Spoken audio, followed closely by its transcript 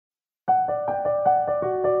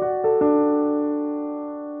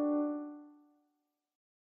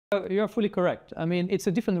You're fully correct. I mean, it's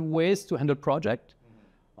a different ways to handle project.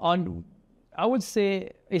 On, I would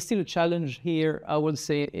say it's still a challenge here, I would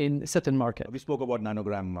say, in certain market. We spoke about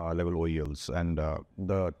nanogram level OELs and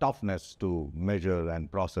the toughness to measure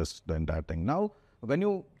and process the entire thing. Now, when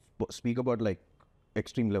you speak about like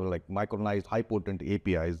extreme level, like micronized high potent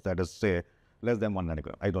APIs, that is say less than 1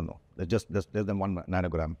 nanogram, I don't know, just less than 1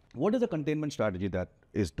 nanogram. What is the containment strategy that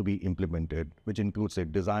is to be implemented, which includes say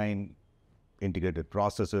design, integrated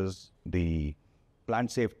processes, the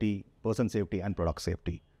plant safety, person safety, and product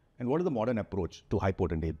safety? And what is the modern approach to high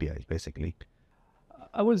potent APIs, basically?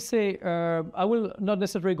 I would say, I will not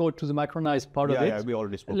necessarily go to the micronized part of it. Yeah, we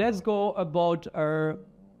already spoke. Let's go about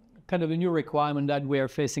kind of a new requirement that we are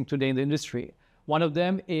facing today in the industry. One of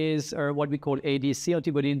them is what we call ADC,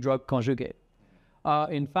 antibody drug conjugate.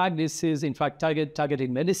 In fact, this is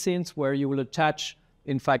targeted medicines where you will attach,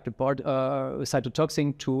 in fact, a part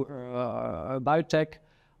cytotoxin to biotech.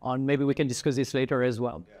 And maybe we can discuss this later as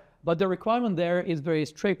well. Yeah. But the requirement there is very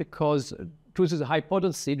strict because due to the high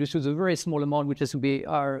potency, due to the very small amount which has to be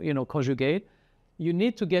conjugate, you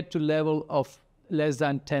need to get to level of less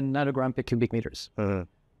than 10 nanogram per cubic meters.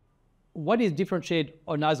 What is differentiate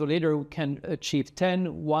an isolator who can achieve 10,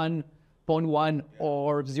 1.1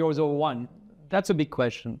 or 0.01? That's a big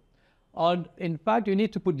question. And in fact, you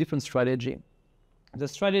need to put different strategy. The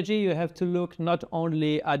strategy, you have to look not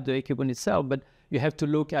only at the equipment itself, but you have to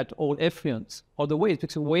look at all effluents or the waste,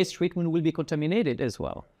 because waste treatment will be contaminated as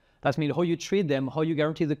well. That means how you treat them, how you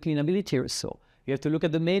guarantee the cleanability also. You have to look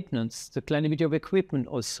at the maintenance, the cleanability of equipment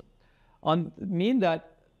also. And mean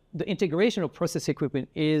that the integration of process equipment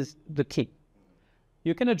is the key.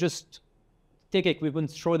 You cannot just take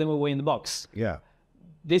equipment, throw them away in the box. Yeah.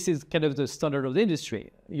 This is kind of the standard of the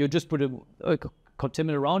industry. You just put a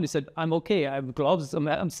containment around, you said, I'm okay, I have gloves,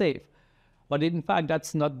 I'm safe. But in fact,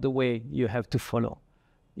 that's not the way you have to follow.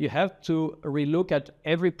 You have to relook at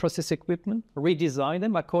every process equipment, redesign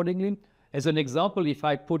them accordingly. As an example, if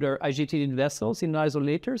I put IGT vessels in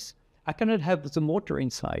isolators, I cannot have the motor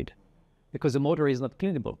inside because the motor is not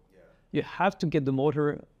cleanable. Yeah. You have to get the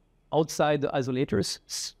motor outside the isolators,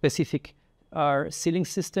 specific sealing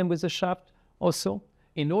system with the shaft also,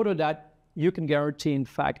 in order that you can guarantee, in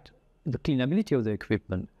fact, the cleanability of the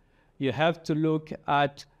equipment. You have to look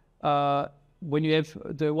at when you have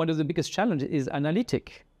one of the biggest challenges is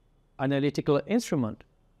analytical instrument.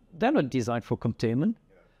 They're not designed for containment.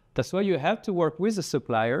 Yeah. That's why you have to work with the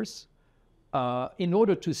suppliers in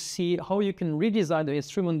order to see how you can redesign the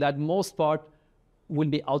instrument that most part will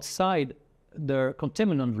be outside the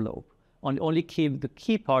containment envelope and only keep the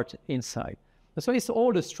key part inside. So it's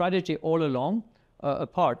all the strategy all along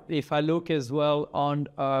apart. If I look as well on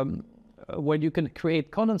when you can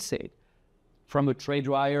create condensate from a tray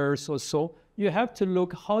dryers or so, you have to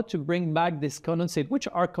look how to bring back this condensate, which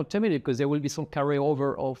are contaminated because there will be some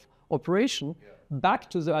carryover of operation, back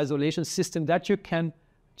to the isolation system that you can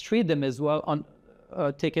treat them as well and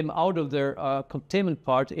take them out of their containment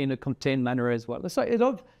part in a contained manner as well. So a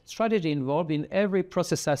lot of strategy involved in every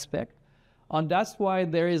process aspect. And that's why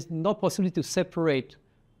there is no possibility to separate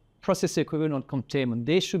process equipment and containment.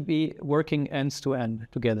 They should be working ends to end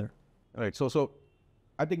together. All right. So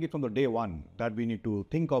I think it's from the day one that we need to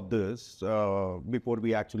think of this before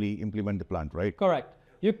we actually implement the plant, right? Correct.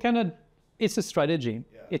 You cannot, it's a strategy.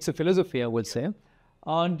 Yeah. It's a philosophy, I would say.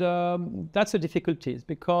 And that's the difficulties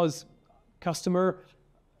because customer,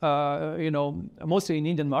 mostly in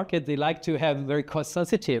Indian market, they like to have very cost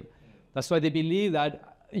sensitive. That's why they believe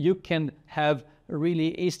that you can have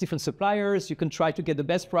really 8 different suppliers. You can try to get the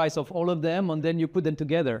best price of all of them, and then you put them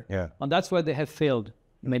together. Yeah. And that's why they have failed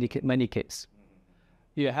in many cases.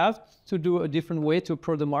 You have to do a different way to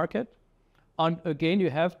approach the market. And again, you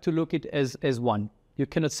have to look at it as one. You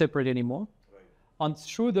cannot separate anymore. Right. And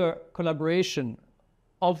through the collaboration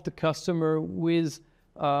of the customer with,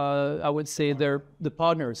 I would say, the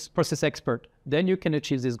partners, process expert, then you can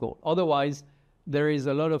achieve this goal. Otherwise, there is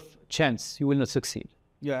a lot of chance you will not succeed.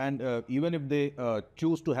 Yeah, and even if they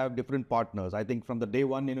choose to have different partners, I think from the day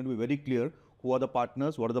one, it will be very clear who are the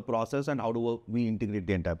partners, what are the process, and how do we integrate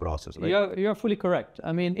the entire process, right? You're fully correct.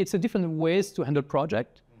 I mean, it's a different ways to handle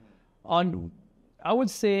project. And I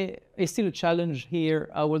would say it's still a challenge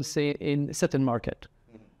here, I would say, in certain market.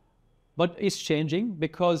 But it's changing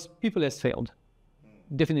because people has failed,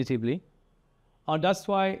 definitively. And that's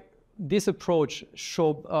why this approach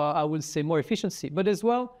show, I would say, more efficiency, but as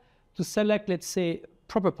well to select, let's say,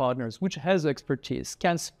 proper partners, which has expertise,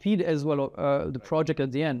 can speed as well the project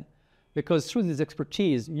at the end. Because through this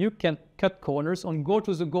expertise, you can cut corners and go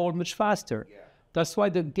to the goal much faster. Yeah. That's why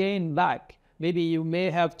the gain back, maybe you may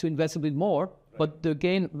have to invest a bit more, But the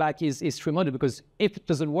gain back is tremendous, because if it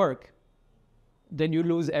doesn't work, then you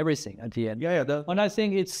lose everything at the end. And I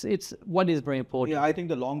think it's what is very important. Yeah, I think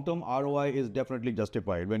the long-term ROI is definitely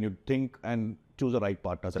justified when you think and choose the right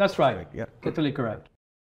partners. That's right. Yeah. Totally correct.